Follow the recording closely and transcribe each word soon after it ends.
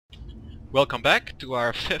Welcome back to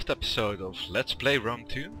our 5th episode of Let's Play Rome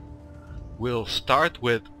 2. We'll start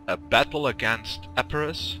with a battle against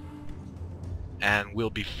Pyrrhus and we'll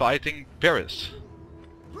be fighting Pyrrhus,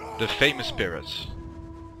 the famous Pyrrhus,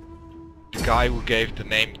 the guy who gave the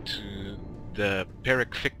name to the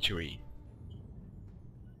Pyrrhic victory.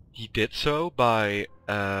 He did so by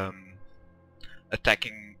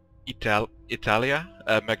attacking Italia,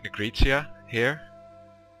 Magna Graecia here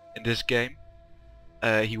in this game.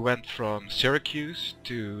 He went from Syracuse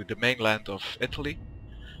to the mainland of Italy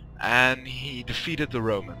and he defeated the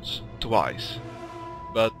Romans twice,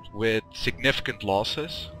 but with significant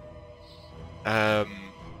losses. I've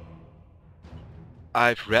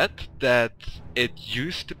read that it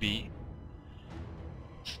used to be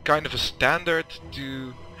kind of a standard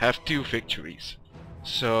to have 2 victories.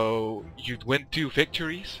 So you'd win 2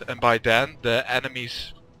 victories and by then the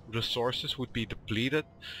enemy's resources would be depleted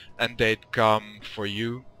and they'd come for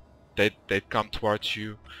you, they'd come towards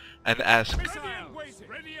you and ask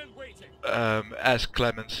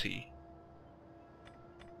clemency.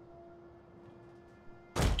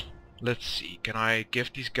 Let's see, can I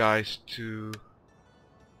give these guys to...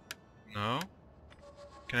 No?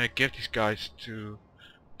 Can I give these guys to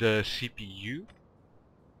the CPU?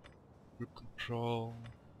 Group control...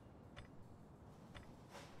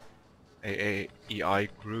 AAEI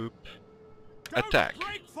group... Attack!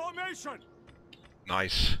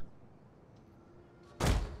 Nice.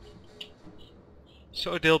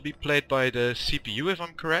 So they'll be played by the CPU if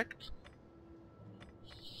I'm correct?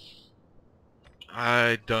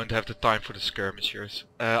 I don't have the time for the skirmishers.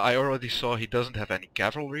 I already saw he doesn't have any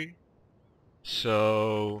cavalry.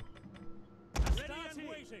 So...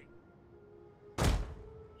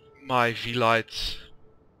 my velites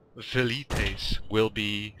will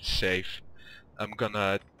be safe. I'm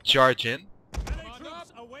gonna charge in.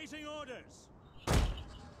 Awaiting orders.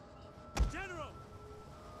 General,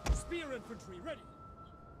 spear infantry ready.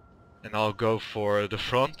 And I'll go for the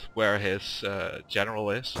front where his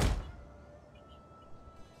general is.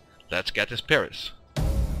 Let's get his Pyrrhus.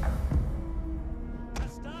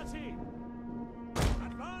 Astarte,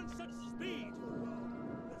 advance at speed.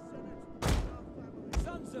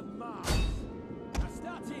 Sons of Mars.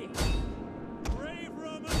 Astarte, brave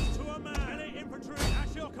Romans to a man. Melee infantry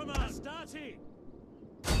at your command. Astarte,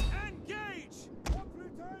 engage.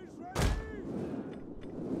 Ready.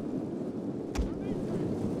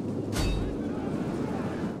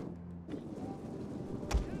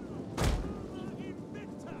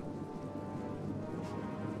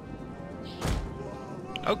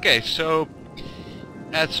 Okay, so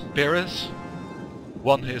as Pyrrhus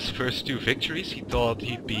won his first 2 victories, he thought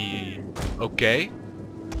he'd be okay,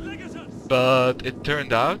 but it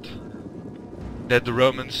turned out that the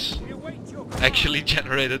Romans actually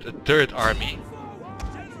generated a 3rd army.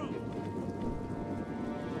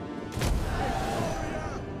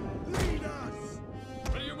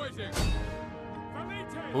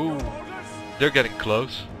 Ooh, they're getting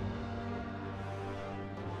close.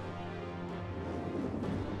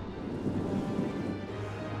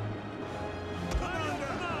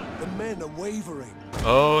 The men are wavering.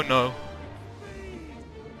 Oh no.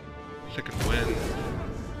 Second wind.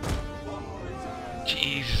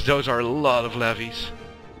 Jeez, those are a lot of levies.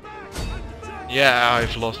 Yeah,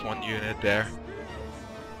 I've lost 1 unit there.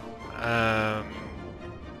 Our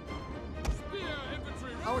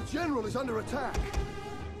general is under attack.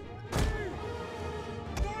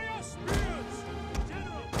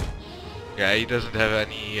 Yeah, he doesn't have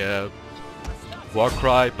any war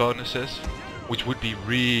cry bonuses, which would be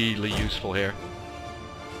really useful here.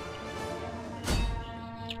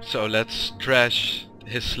 So let's trash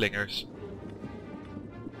his slingers.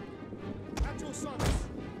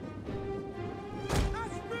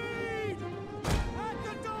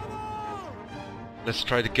 Let's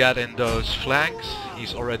try to get in those flanks.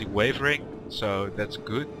 He's already wavering, so that's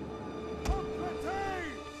good.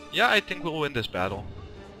 Yeah, I think we'll win this battle.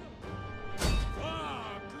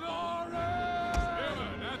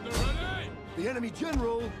 The enemy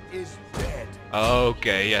general is dead.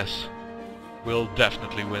 Okay, yes. We'll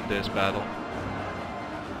definitely win this battle.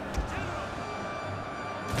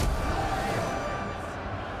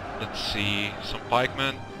 Let's see, some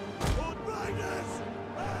pikemen.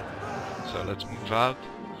 So let's move out.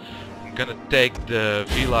 I'm gonna take the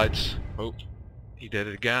velites. Oh, he did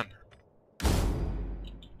it again.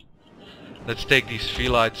 Let's take these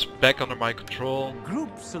velites back under my control.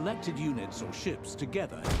 Group selected units or ships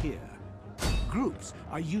together here. Groups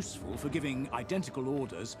are useful for giving identical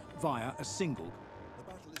orders via a single. The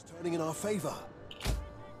battle is turning in our favor.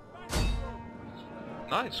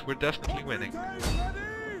 Nice, we're definitely winning.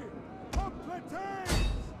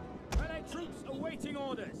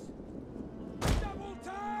 orders. Double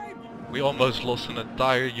time! We almost lost an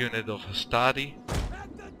entire unit of Hastati,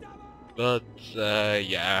 but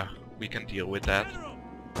yeah, we can deal with that. General,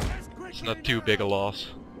 It's not too big a loss.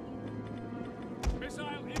 Missile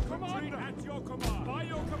infantry at your command. By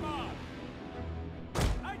your command.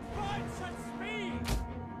 Advance at speed.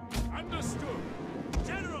 Understood.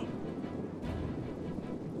 General.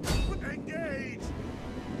 Engage.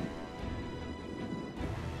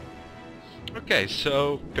 Okay,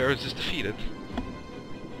 so Pyrrhus is defeated.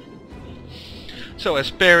 So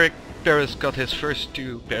as Pyrrhus got his first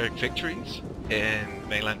 2 Pyrrhic victories in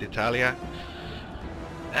mainland Italia,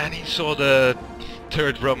 and he saw the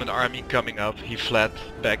 3rd Roman army coming up, he fled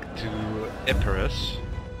back to Epirus,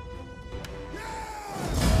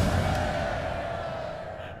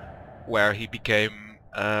 where he became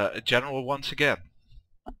a general once again.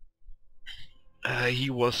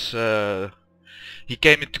 He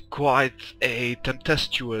came into quite a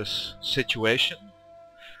tempestuous situation,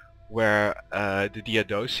 where the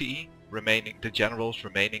Diadoci, the generals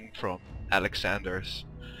remaining from Alexander's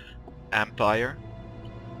empire,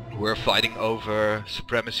 were fighting over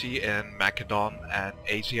supremacy in Macedon and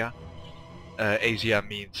Asia. Asia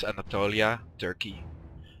means Anatolia, Turkey.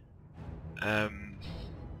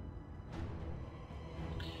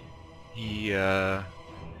 He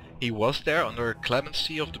was there under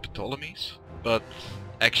clemency of the Ptolemies, but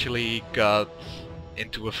actually got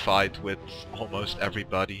into a fight with almost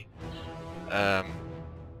everybody.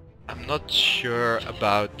 I'm not sure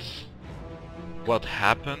about what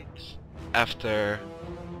happened after,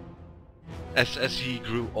 as he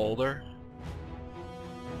grew older.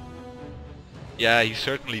 Yeah, he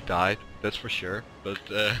certainly died, that's for sure, but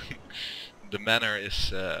the manner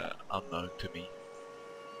is unknown to me.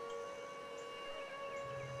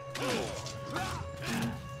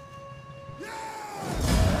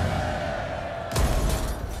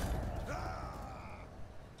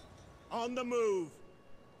 On the move.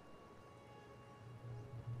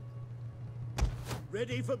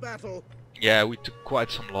 Ready for battle. Yeah, we took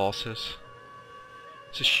quite some losses.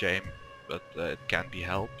 It's a shame, but it can't be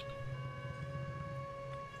helped.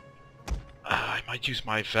 I might use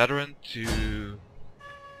my veteran to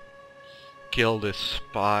kill this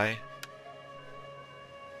spy.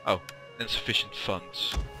 Oh, insufficient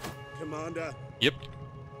funds. Commander. Yep.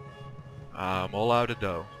 I'm all out of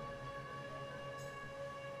dough.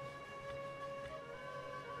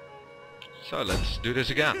 So let's do this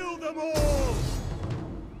again. Kill them all.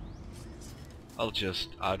 I'll just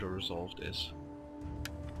auto-resolve this.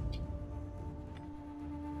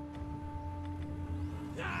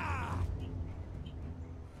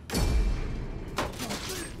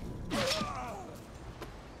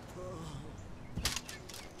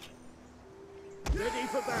 Ready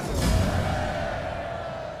for battle.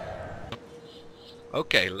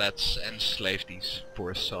 Okay, let's enslave these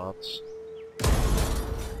poor sods.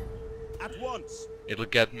 At once. It'll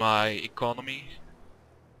get my economy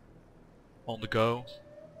on the go.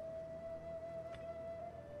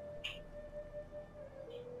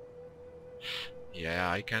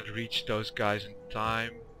 Yeah, I can't reach those guys in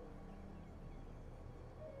time.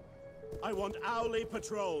 I want hourly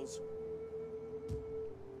patrols.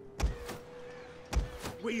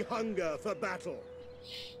 We hunger for battle.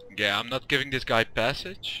 Yeah, I'm not giving this guy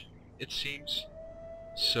passage, it seems.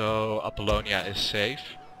 So Apollonia is safe.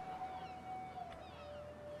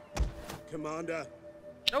 Commander.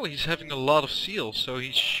 Oh, he's having a lot of seals, so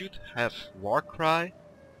he should have war cry.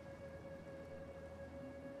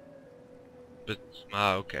 But,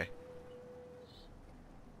 okay.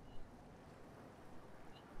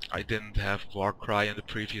 I didn't have war cry in the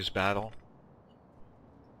previous battle,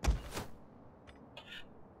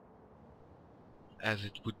 as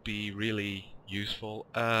it would be really useful.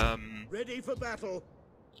 Ready for battle.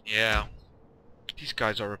 Yeah, these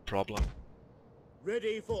guys are a problem.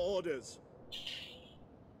 Ready for orders.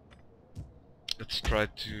 Let's try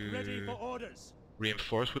Ready to for orders.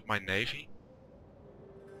 reinforce with my navy.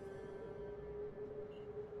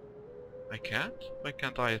 I can't? Why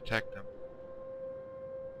can't I attack them?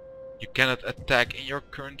 You cannot attack in your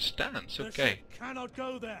current stance, The okay. ship cannot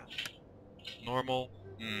go there. Normal.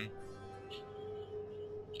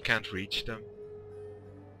 Can't reach them.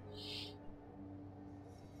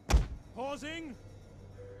 Pausing.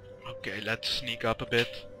 Okay, let's sneak up a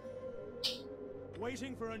bit.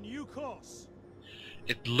 Waiting for a new course.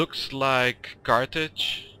 It looks like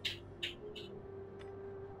Carthage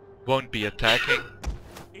won't be attacking.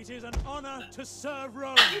 It is an honor to serve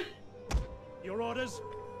Rome. Your orders?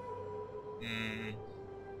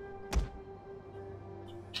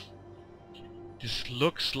 This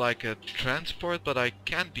looks like a transport, but I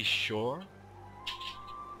can't be sure.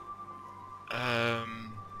 I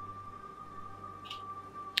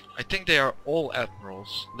think they are all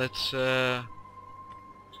admirals. Let's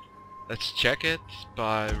check it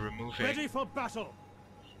by removing Ready for battle.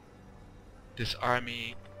 this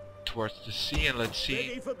army towards the sea, and let's see.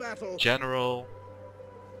 Ready for battle. General.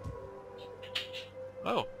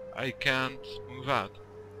 Oh, I can't move out.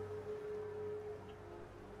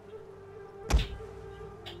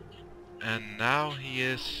 And now he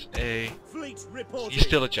is a... Fleet reporting. He's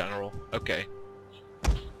still a general. Okay.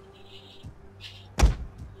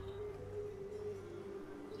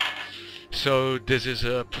 So this is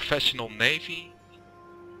a professional navy,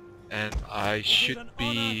 and I should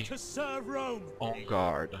be to serve Rome. on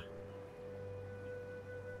guard.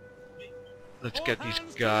 Let's All get these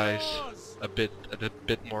hands to guys yours. a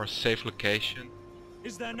bit more safe location.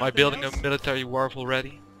 Is there Am I nothing building else? a military wharf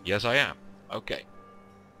already? Yes, I am. Okay.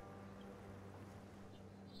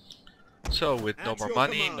 So with no At more your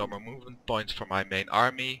money, command. no more movement points for my main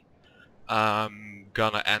army, I'm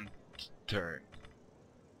gonna end turn.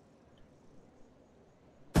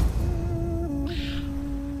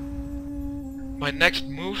 My next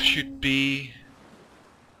move should be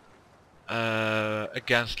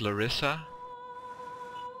against Larissa.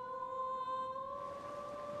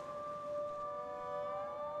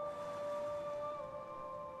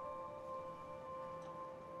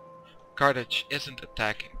 Carthage isn't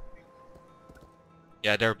attacking.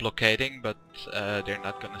 Yeah, they're blockading, but they're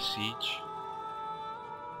not gonna siege.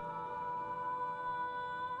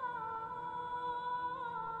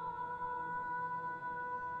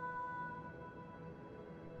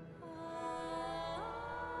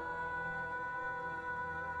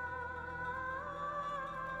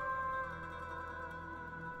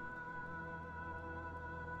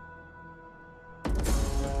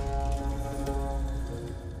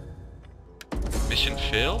 Mission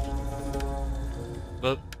failed?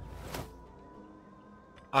 But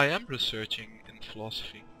I am researching in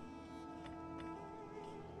philosophy.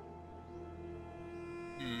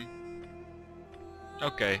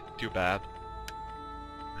 Okay, too bad.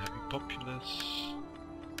 Heavy populace.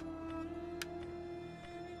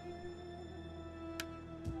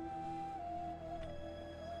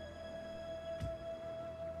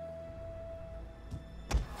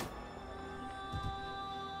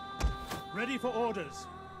 Ready for orders.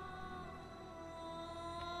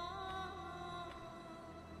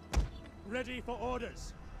 Ready for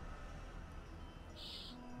orders.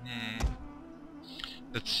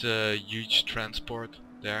 That's a huge transport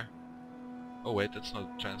there. Oh wait, that's not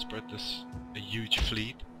a transport, that's a huge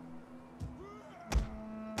fleet.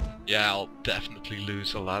 Yeah, I'll definitely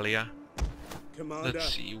lose Eulalia. Commander.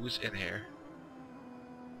 Let's see who's in here.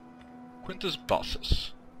 Quintus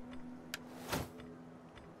Bossus.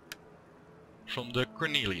 From the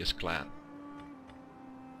Cornelius clan.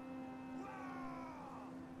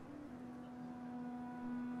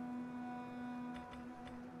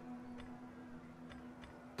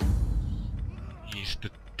 He's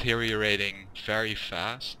deteriorating very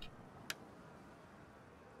fast.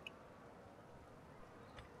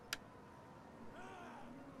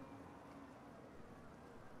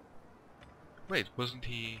 Wait, wasn't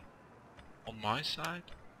he on my side?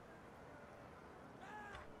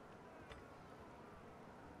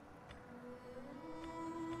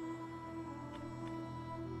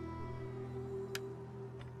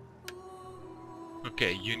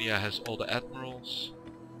 Okay, Unia has all the admirals.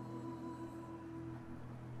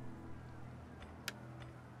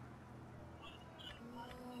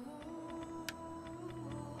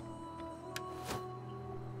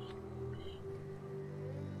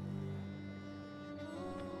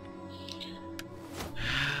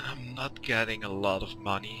 I'm not getting a lot of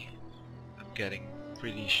money. I'm getting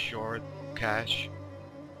pretty short cash.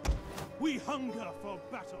 We hunger for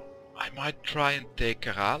battle. I might try and take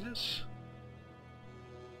Karalis.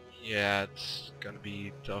 Yeah, it's gonna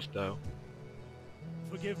be tough though.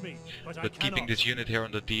 Forgive me, but I But keeping cannot. this unit here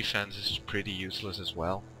on the defense is pretty useless as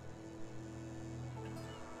well.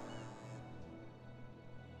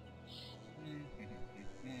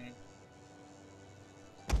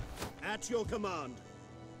 At your command.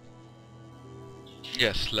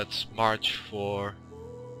 Yes, let's march for...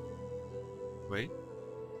 Wait.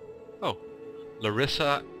 Oh.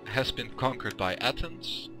 Larissa has been conquered by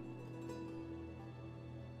Athens.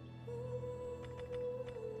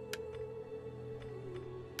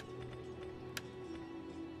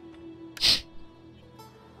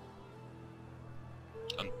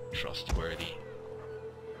 Untrustworthy.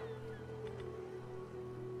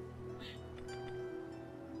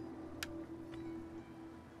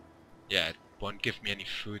 Yeah, it won't give me any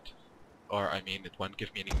food. or I mean it won't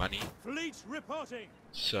give me any money, Fleet reporting.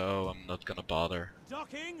 so I'm not gonna bother.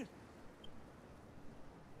 Docking.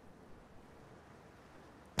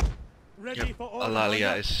 Ready Yep, for order.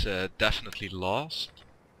 Alalia is definitely lost.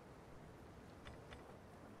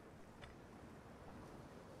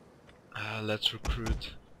 Let's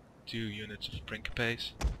recruit 2 units of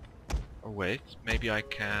Principes. Or wait, maybe I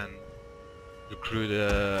can recruit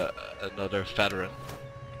another veteran.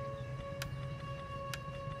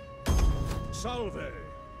 Salve.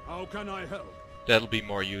 How can I help? That'll be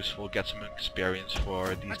more useful, get some experience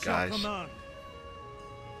for these At your guys. command.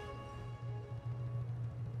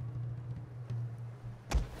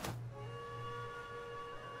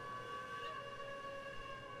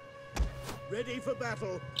 Ready for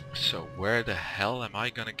battle. So where the hell am I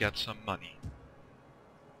gonna get some money?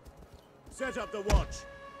 Set up the watch.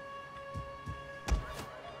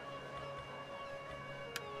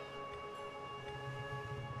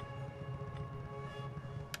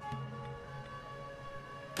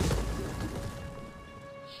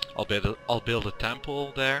 I'll build a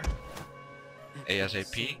temple there.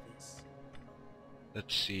 ASAP.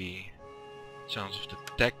 Let's see. Chance of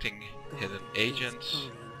detecting hidden agents.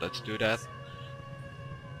 Let's do that.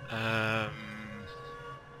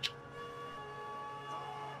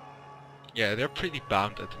 Yeah, they're pretty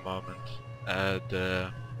bound at the moment.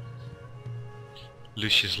 The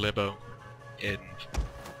Lucius Libo in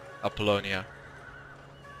Apollonia.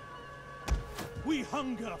 We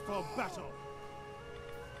hunger for battle.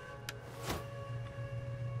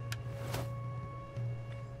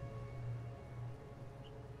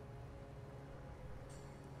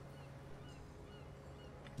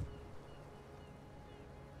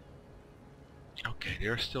 Okay,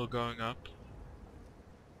 they're still going up.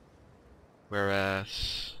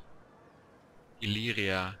 Whereas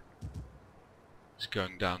Illyria is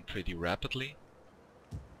going down pretty rapidly.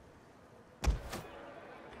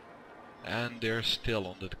 And they're still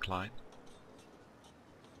on the decline.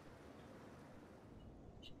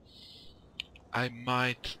 I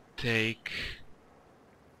might take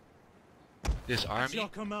this At army your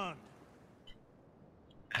command.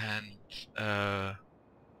 and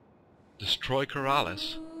destroy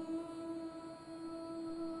Corrales.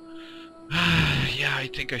 Yeah, I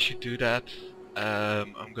think I should do that.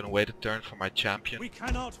 I'm gonna wait a turn for my champion. We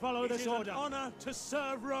cannot follow this order. Honor to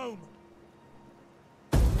serve Rome.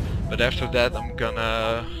 But after that I'm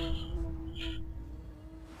gonna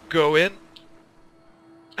go in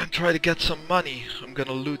and try to get some money. I'm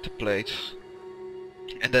gonna loot the place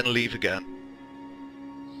and then leave again.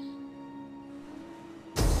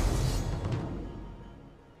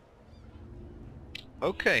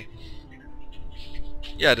 Okay.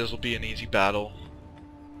 Yeah, this will be an easy battle.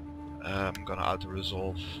 I'm gonna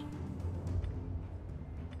auto-resolve.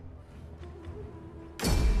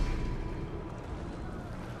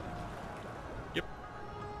 Yep.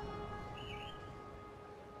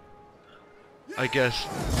 I guess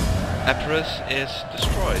Pyrrhus is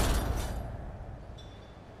destroyed.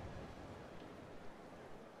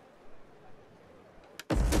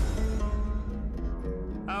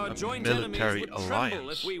 Our A joint military enemies would tremble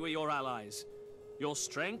alliance. if we were your allies. Your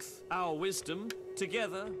strength, our wisdom,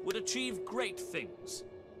 together would achieve great things.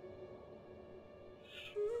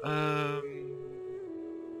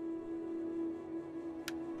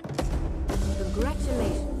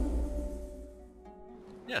 Congratulations.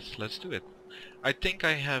 Yes, let's do it. I think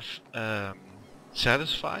I have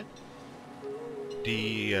satisfied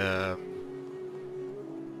the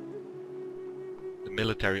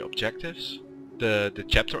military objectives, the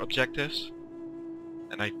chapter objectives,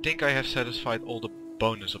 and I think I have satisfied all the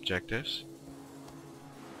bonus objectives.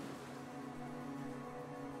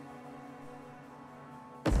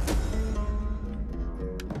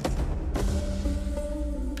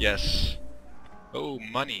 Yes. Oh,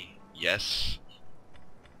 money. Yes.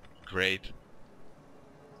 Great.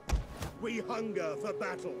 We hunger for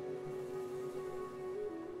battle.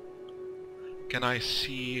 Can I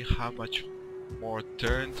see how much more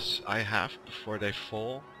turns I have before they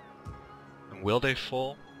fall? And will they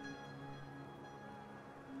fall?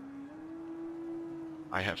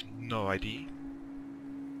 I have no idea.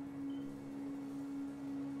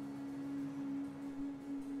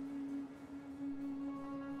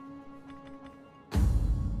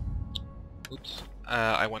 Oops.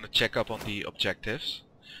 I want to check up on the objectives.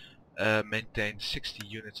 Maintain 60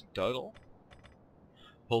 units in total.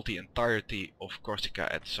 Hold the entirety of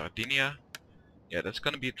Corsica at Sardinia. Yeah, that's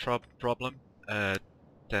gonna be a problem. 10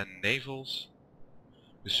 navals.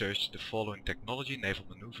 Research the following technology, naval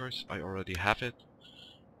maneuvers. I already have it.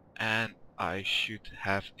 And I should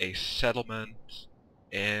have a settlement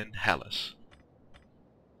in Hellas.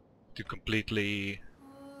 to completely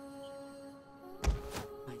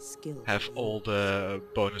My skill. have all the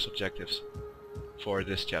bonus objectives for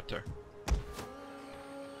this chapter.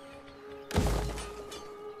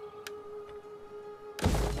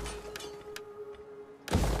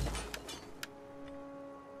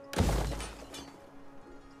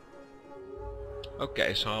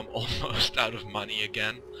 Okay, so I'm almost out of money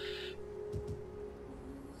again.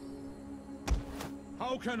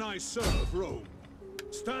 How can I serve Rome?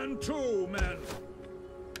 Stand to, men!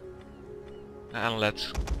 And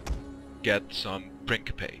let's get some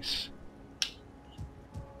principes.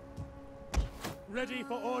 Ready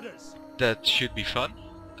for orders! That should be fun.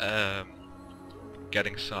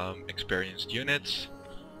 Getting some experienced units.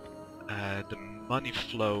 The money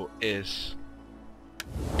flow is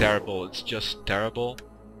terrible, it's just terrible.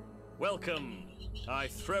 Welcome. I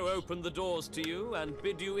throw open the doors to you and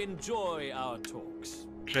bid you enjoy our talks.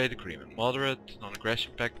 Trade agreement moderate,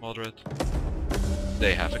 non-aggression pact moderate.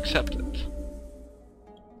 They have accepted.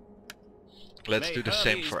 Let's May do the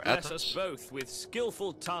same Hermes for bless us Athens. both with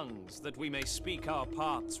skillful tongues that we may speak our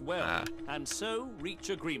parts well, and so reach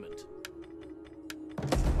agreement.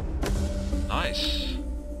 Nice.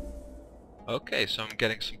 Okay, so I'm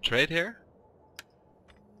getting some trade here.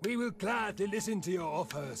 We will gladly listen to your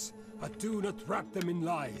offers, but do not wrap them in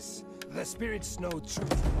lies. The spirits know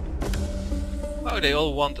truth. Oh, they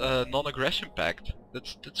all want a non-aggression pact.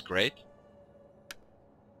 That's great.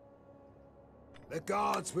 The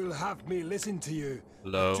gods will have me listen to you.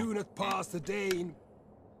 Low. But do not pass the day in...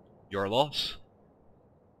 Your loss.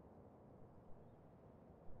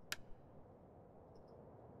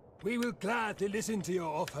 We will gladly listen to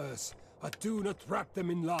your offers, but do not wrap them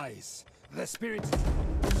in lies. The spirits...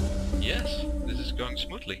 Yes, this is going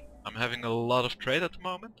smoothly. I'm having a lot of trade at the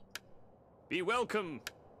moment. Be welcome.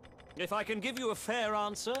 If I can give you a fair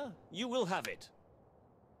answer, you will have it.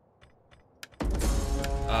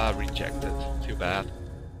 Ah, rejected. Too bad.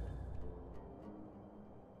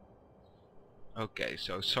 Okay,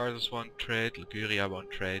 so Sardis won't trade, Liguria won't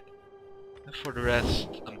trade. And for the rest,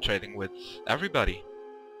 I'm trading with everybody.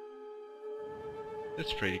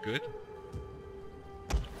 That's pretty good.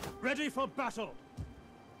 Ready for battle!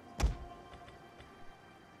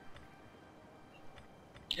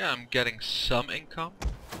 Yeah, I'm getting some income.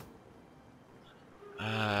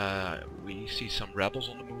 We see some rebels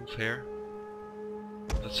on the move here.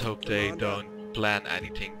 Let's hope they don't plan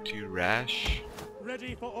anything too rash.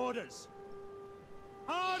 Ready for orders!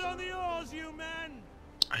 Hard on the oars, you men!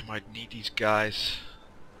 I might need these guys.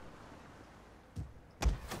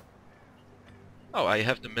 Oh, I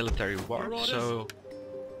have the military warp, so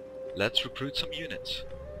let's recruit some units.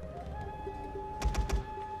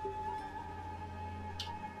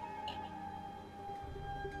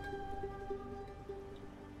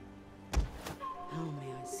 How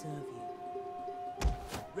may I serve you?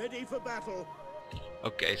 Ready for battle!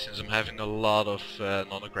 Okay, since I'm having a lot of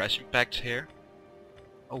non-aggression pacts here.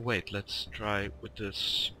 Oh wait, let's try with the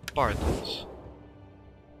Spartans.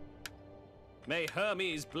 May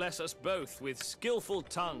Hermes bless us both with skillful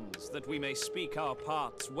tongues that we may speak our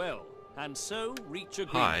parts well, and so reach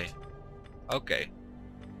agreement. Hi. Okay.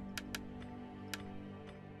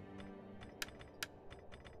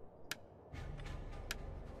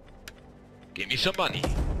 Give me some money.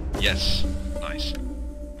 Yes. Nice.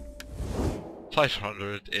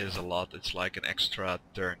 500 is a lot. It's like an extra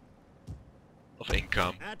turn of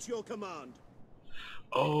income. At your command!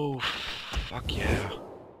 Oh, fuck yeah.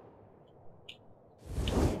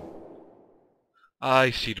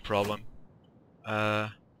 I see the problem.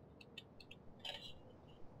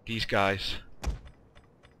 These guys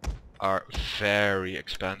are very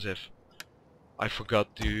expensive. I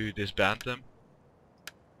forgot to disband them.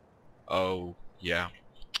 Oh, yeah.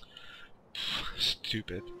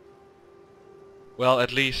 Stupid. Well,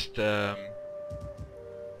 at least, yeah,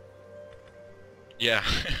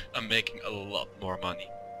 I'm making a lot more money.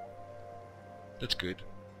 That's good.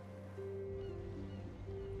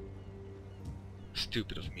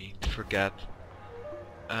 Stupid of me to forget.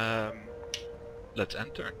 Let's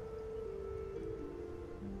enter.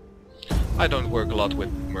 I don't work a lot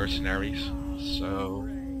with mercenaries, so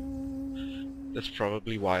that's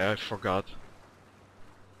probably why I forgot.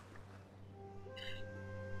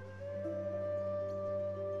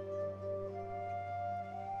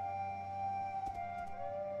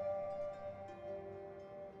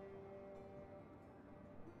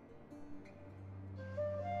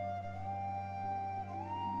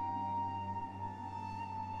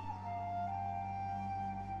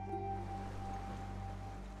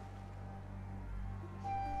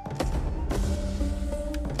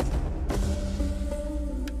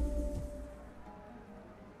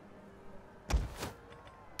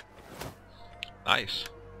 Nice.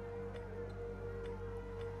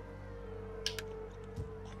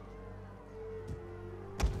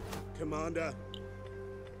 Commander.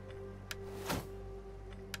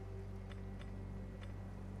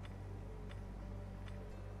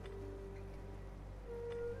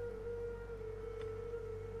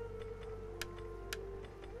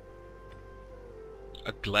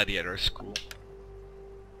 A gladiator school.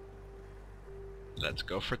 Let's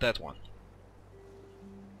go for that one.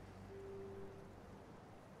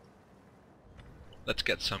 Let's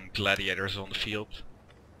get some gladiators on the field.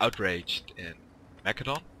 Outraged in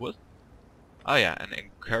Macedon? What? Oh yeah, and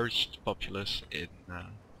encouraged populace in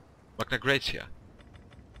Magna Graecia.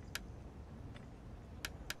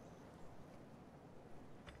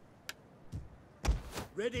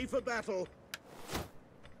 Ready for battle.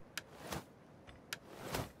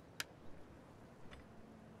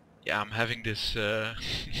 Yeah, I'm having this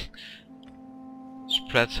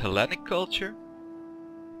spreads Hellenic culture.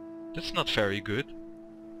 That's not very good.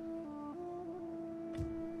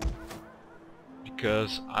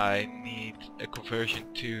 Because I need a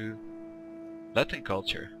conversion to Latin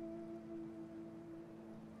culture.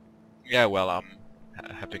 Yeah, well, I'm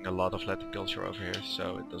having a lot of Latin culture over here,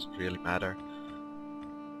 so it doesn't really matter.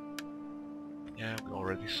 Yeah, we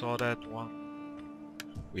already saw that one.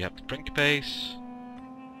 We have the Principes.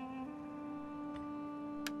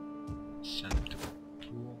 Send him to the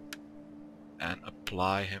pool and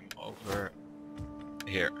apply him over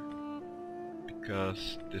here,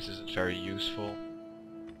 because this isn't very useful.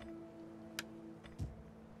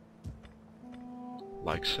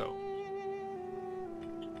 Like so.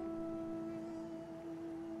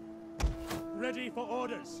 Ready for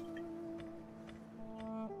orders.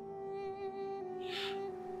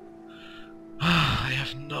 I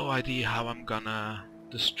have no idea how I'm gonna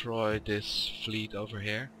destroy this fleet over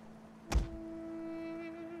here.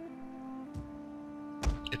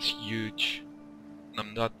 It's huge.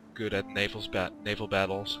 I'm not good at naval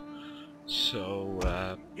battles, so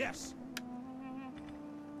Yes.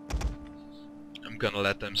 I'm gonna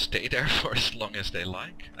let them stay there for as long as they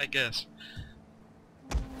like, I guess.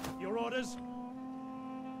 Your orders.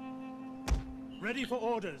 Ready for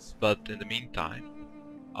orders. But in the meantime,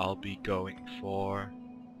 I'll be going for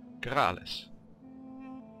Corrales.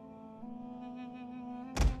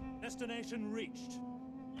 Destination reached.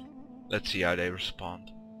 Let's see how they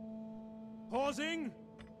respond. Pausing.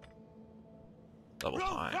 Double Roll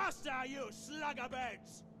time. faster, you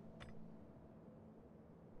slugabeds!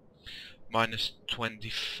 Minus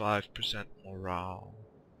 25% morale.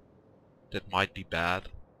 That might be bad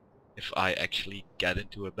if I actually get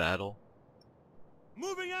into a battle.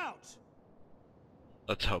 Moving out.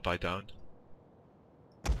 Let's hope I don't.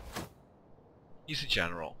 He's a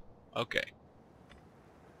general. Okay.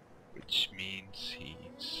 Which means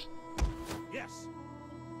he's... Yes.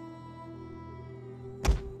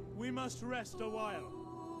 We must rest a while.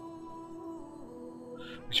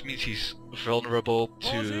 Which means he's vulnerable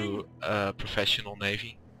to a professional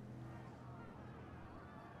navy.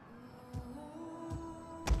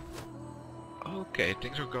 Okay,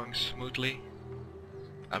 things are going smoothly.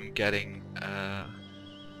 I'm getting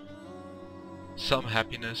some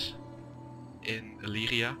happiness in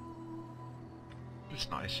Illyria. That's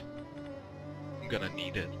nice. I'm gonna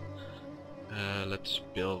need it. Let's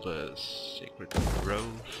build a sacred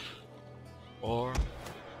grove. Or...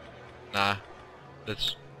 nah,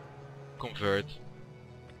 let's convert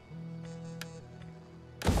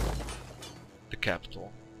the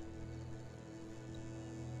capital.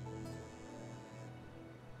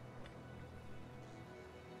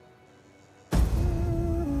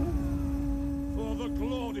 For the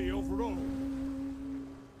glory of Rome.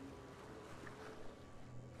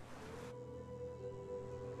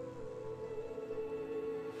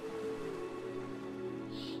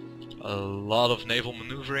 A lot of naval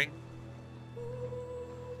maneuvering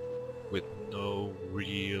with no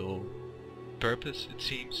real purpose, it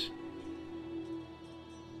seems.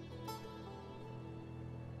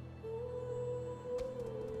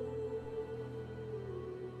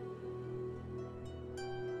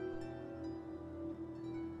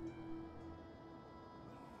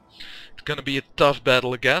 It's gonna be a tough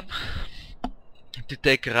battle again to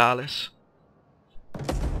take Corrales.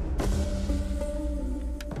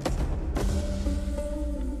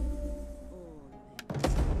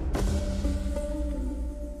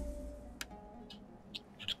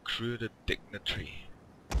 Recruit a dignitary.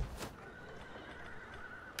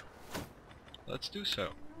 Let's do so.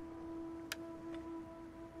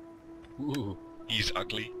 Ooh, he's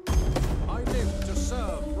ugly. I live to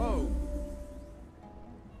serve Rome.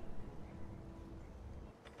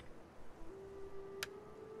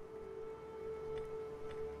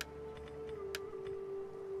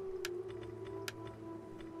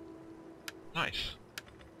 Nice.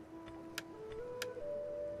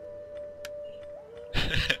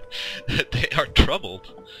 They are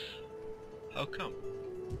troubled. How come?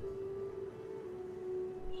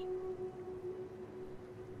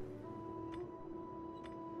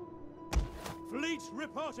 Fleet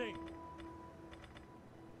reporting.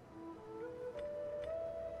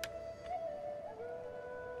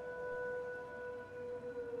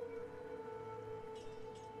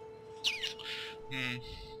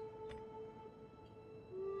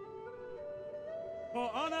 For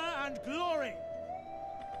honor and glory.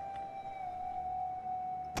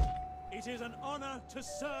 It is an honor to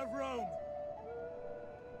serve Rome.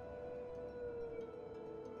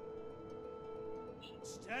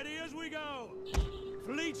 Steady as we go.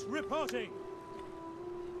 Fleet reporting.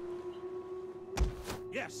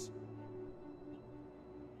 Yes.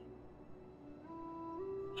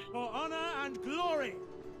 For honor and glory.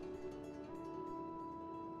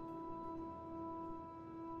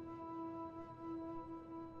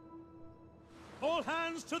 All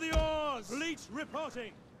hands to the oars. Fleet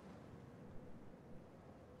reporting.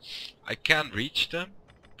 I can't reach them,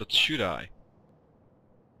 but should I?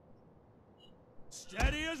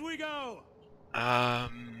 Steady as we go.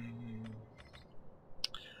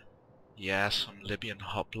 Yeah, some Libyan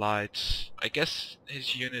hoplites. I guess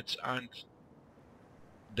his units aren't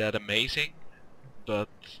that amazing, but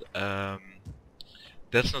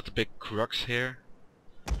that's not the big crux here.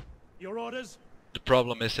 Your orders? The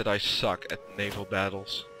problem is that I suck at naval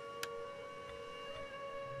battles.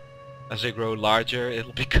 As they grow larger,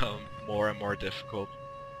 it'll become more and more difficult.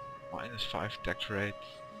 -5 tax rate.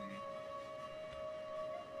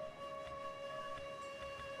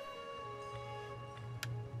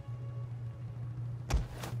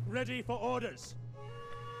 Ready for orders.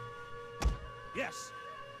 Yes.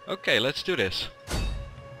 Okay, let's do this.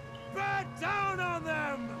 Bear down on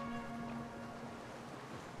them!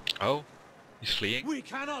 Oh, he's fleeing? We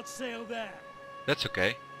cannot sail there. That's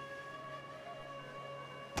okay.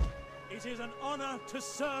 It is an honor to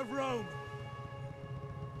serve Rome.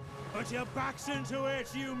 Put your backs into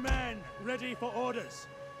it, you men. Ready for orders.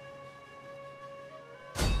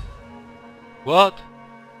 What?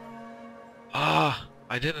 Ah,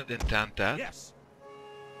 I didn't intend that. Yes.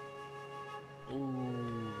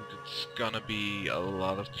 Ooh, it's gonna be a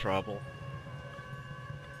lot of trouble.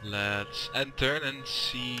 Let's enter and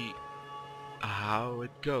see how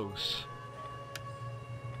it goes.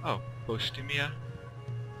 Oh, Postumia.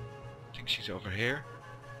 I think she's over here.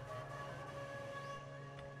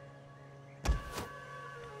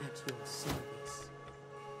 At your service.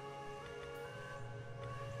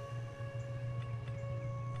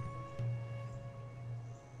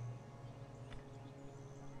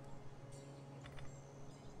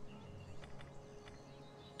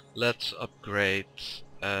 Let's upgrade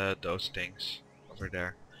those things over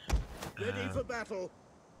there. Ready for battle.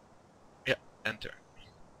 Yeah, enter.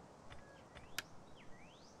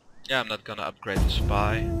 Yeah, I'm not gonna upgrade the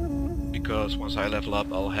spy, because once I level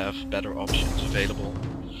up I'll have better options available.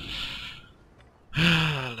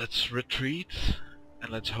 Let's retreat,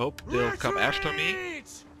 and let's hope they'll come after me.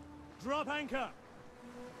 Retreat! Drop anchor.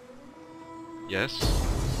 Yes.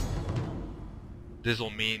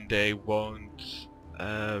 This'll mean they won't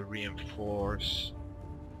reinforce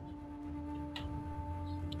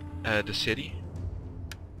the city.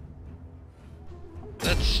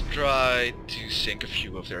 Let's try to sink a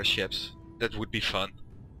few of their ships. That would be fun.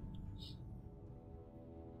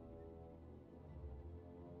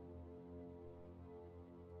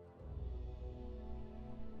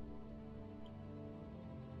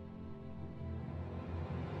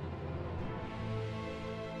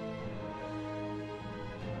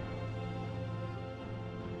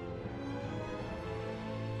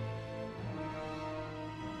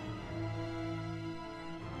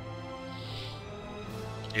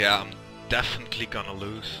 Yeah, I'm definitely gonna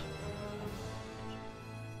lose.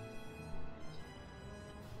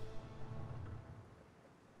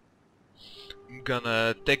 I'm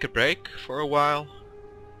gonna take a break for a while.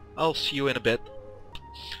 I'll see you in a bit.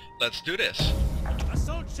 Let's do this.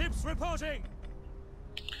 Assault ships reporting.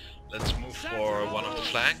 Let's move for one of the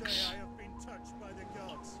flanks. I have been touched by the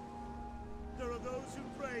gods. There are those who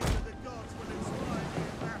pray that the gods will inspire me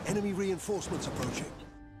in battle. Enemy reinforcements approaching.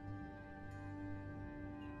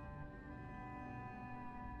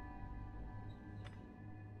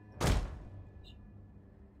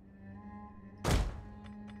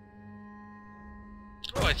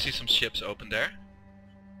 Oh, I see some ships open there.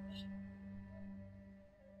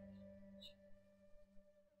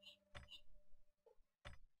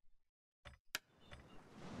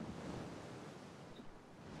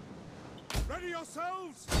 Ready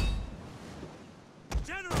yourselves!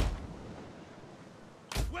 General!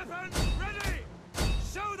 Weapons ready!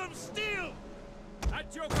 Show them steel!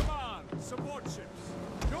 At your command, support ships.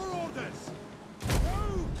 Your orders!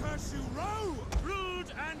 Row, curse you, row! Brood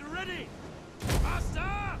and ready!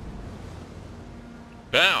 Master!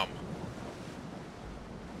 Bam!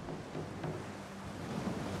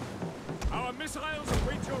 Our missiles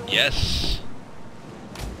await your orders. Yes!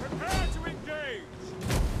 Prepare to engage!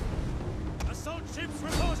 Assault ships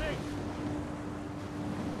reporting!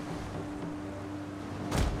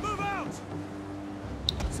 Move out!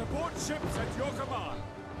 Support ships at your command.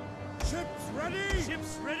 Ships ready!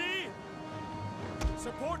 Ships ready!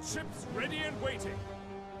 Support ships ready and waiting.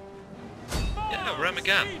 Yeah, ram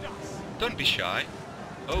again. Lead us. Don't be shy.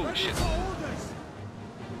 Oh Ready shit. for orders.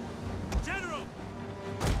 General!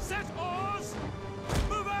 Set oars!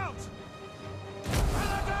 Move out!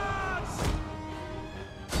 Renegades!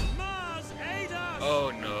 Mars, aid us!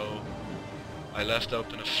 Oh no. I left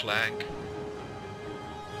open a flank.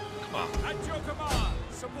 Come on. At your command,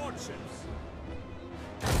 support ships.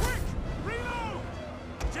 Quick! Reload!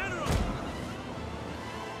 General!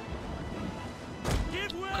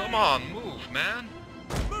 Give way! Come on, move, man.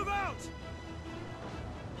 Move out!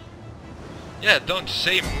 Yeah, don't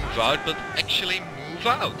say move out, but actually move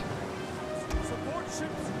out. Support ships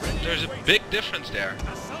ready. There's a and big difference there. waiting.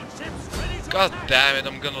 Assault ships ready to God attack. damn it,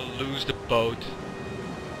 I'm gonna lose the boat.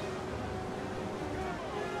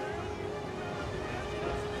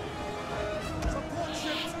 Support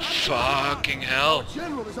ships at Fucking hell.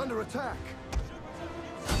 General is under attack.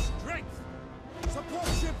 strength. Support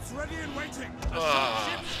ships ready and waiting. Assault Ah.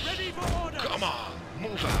 ships ready for orders. Come on,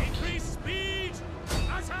 move out. Increase speed.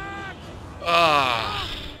 Attack. Ah.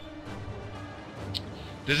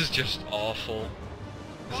 This is just awful.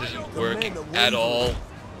 This isn't working at all.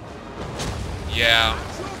 Yeah,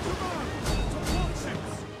 At your command. Support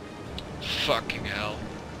ships. fucking hell.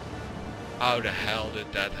 How the hell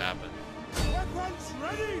did that happen? Weapons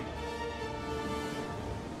ready.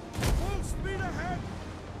 Full speed ahead.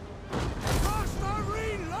 Faster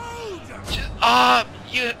reload.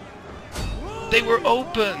 Yeah, they were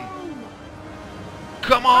open.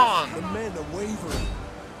 Come on. The men are wavering.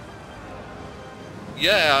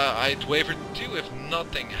 Yeah, I'd wavered too if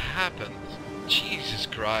nothing happened. Jesus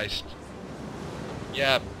Christ.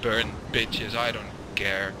 Yeah, burn bitches, I don't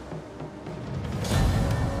care.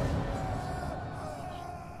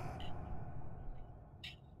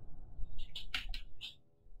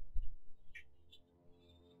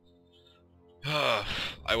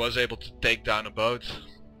 I was able to take down a boat,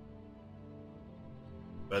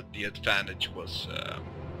 but the advantage was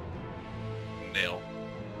nil.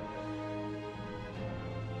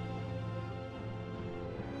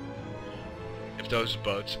 If those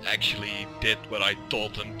boats actually did what I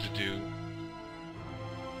told them to do,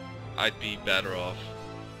 I'd be better off.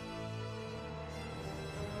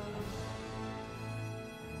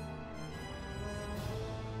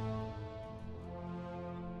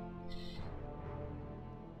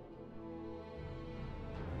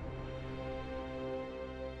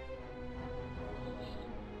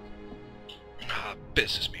 Ah,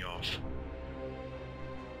 pisses me off.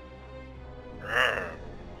 Rrr.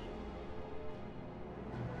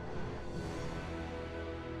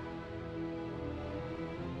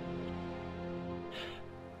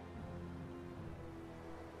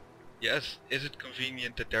 Yes, is it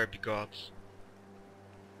convenient that there be gods?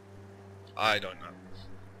 I don't know.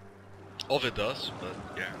 Ovid does, but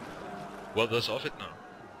yeah. What does Ovid know?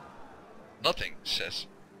 Nothing, says.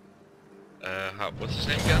 What's his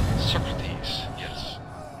name again? Socrates, yes.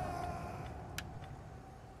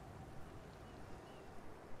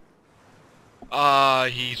 Ah,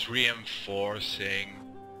 he's reinforcing.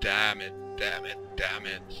 Damn it, damn it, damn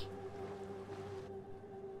it.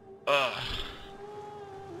 Ugh.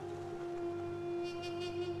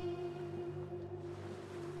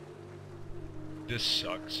 This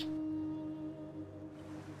sucks.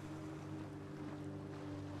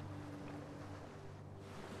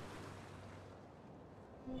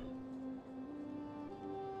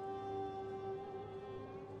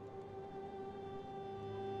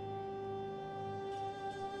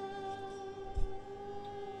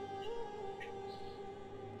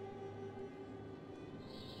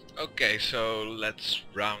 Okay, so let's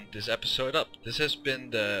round this episode up. This has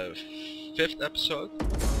been the 5th episode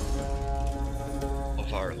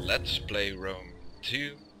of our Let's Play Rome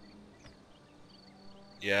 2.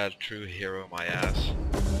 Yeah, true hero, my ass.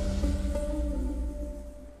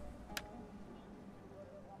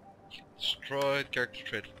 Destroyed, character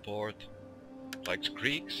trait report. Likes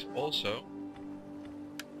Greeks, also.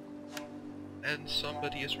 and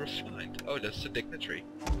somebody is refined. Oh, that's the dignitary.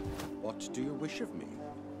 What do you wish of me?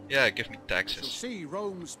 Yeah, give me To taxes. see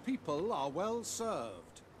Rome's people are well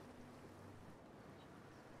served.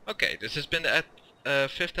 Okay, this has been the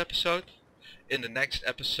 5th episode. In the next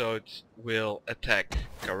episode we'll attack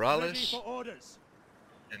Ready Karalis for orders.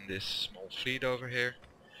 and this small fleet over here.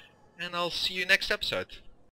 And I'll see you next episode.